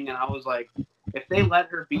coming, and I was like, if they let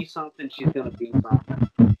her be something, she's going to be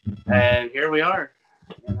something. And here we are.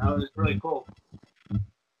 It was really cool.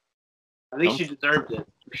 I think she deserved it,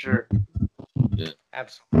 for sure. Yeah.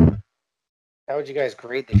 Absolutely. How would you guys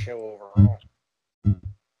grade the show overall?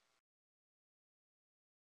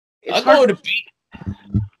 I'll go to B.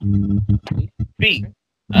 B.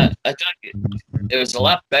 I thought it was a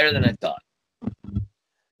lot better than I thought.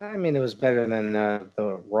 I mean, it was better than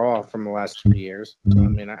the Raw from the last 3 years. So, I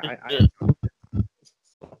mean, I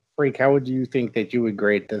Freak, how would you think that you would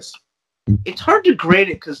grade this? It's hard to grade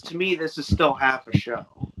it because to me, this is still half a show.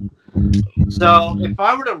 So if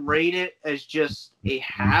I were to rate it as just a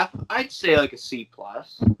half, I'd say like a C+.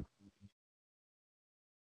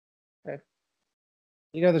 Okay.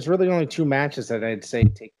 There's really only 2 matches that I'd say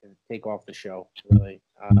take off the show, really.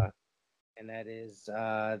 and that is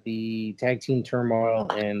the tag team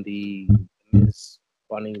turmoil and the Miz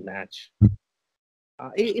Bunny match.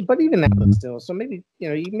 But even that was still, so maybe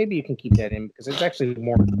maybe you can keep that in because it's actually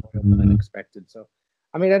more enjoyable than expected. So,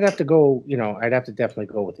 I mean, I'd have to go. I'd have to definitely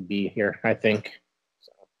go with the B here. I think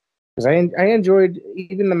so because I enjoyed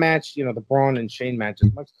even the match. The Braun and Shane match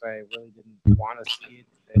as much as I really didn't want to see it.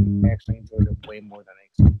 I actually enjoyed it way more than I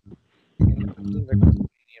expected. And it seems like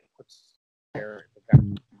WrestleMania puts their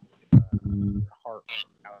heart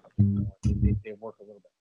out more. They work a little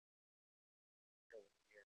bit.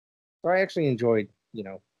 So I actually enjoyed,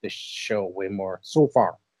 this show way more so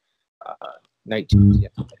far. Night two, yeah.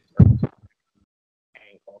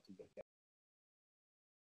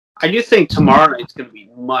 I do think tomorrow night's going to be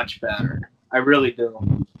much better. I really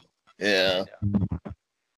do. Yeah.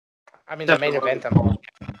 I mean, the main event, I'm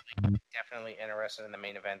definitely interested in the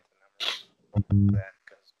main event.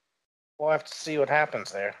 Because we'll have to see what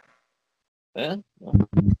happens there. Yeah.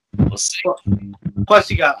 We'll see.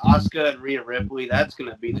 Plus, you got Asuka and Rhea Ripley. That's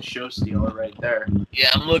going to be the show stealer right there. Yeah,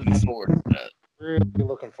 I'm looking forward to that. Really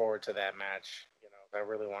looking forward to that match. I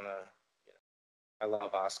really want to. I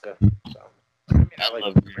love Asuka. So I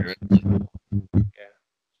love Rhea Ripley. Yeah.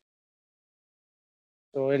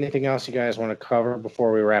 So, anything else you guys want to cover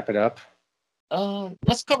before we wrap it up?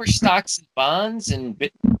 Let's cover stocks and bonds and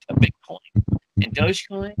Bitcoin and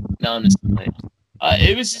Dogecoin. No, I'm just kidding.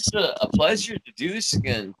 It was just a pleasure to do this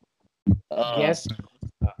again. Yes,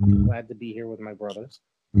 I'm glad to be here with my brothers.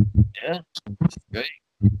 Yeah, it's great.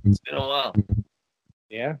 It's been a while.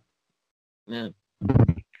 Yeah. Yeah.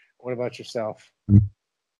 What about yourself?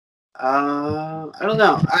 I don't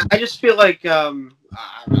know. I just feel like I don't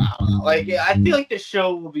know. I feel like the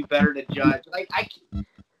show will be better to judge.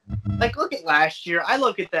 Look at last year. I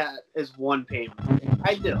look at that as one payment.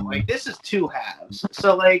 I do. This is two halves.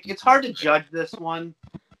 So it's hard to judge this one.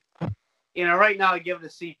 Right now I give it a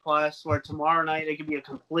C+. Where tomorrow night it could be a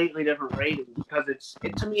completely different rating because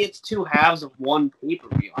to me it's two halves of one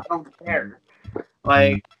pay-per-view. I don't care.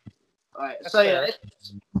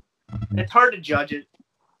 It's hard to judge it.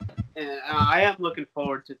 And I am looking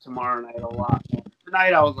forward to tomorrow night a lot.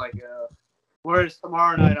 Tonight I was like, whereas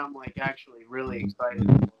tomorrow night I'm actually really excited.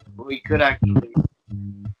 We could actually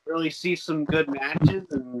really see some good matches,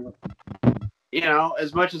 and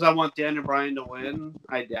as much as I want Daniel Bryan to win,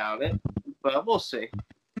 I doubt it, but we'll see.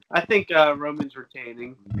 I think Roman's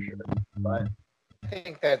retaining for sure, but I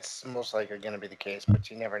think that's most likely going to be the case, but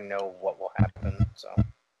you never know what will happen. So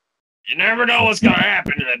you never know what's going to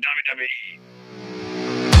happen in the WWE.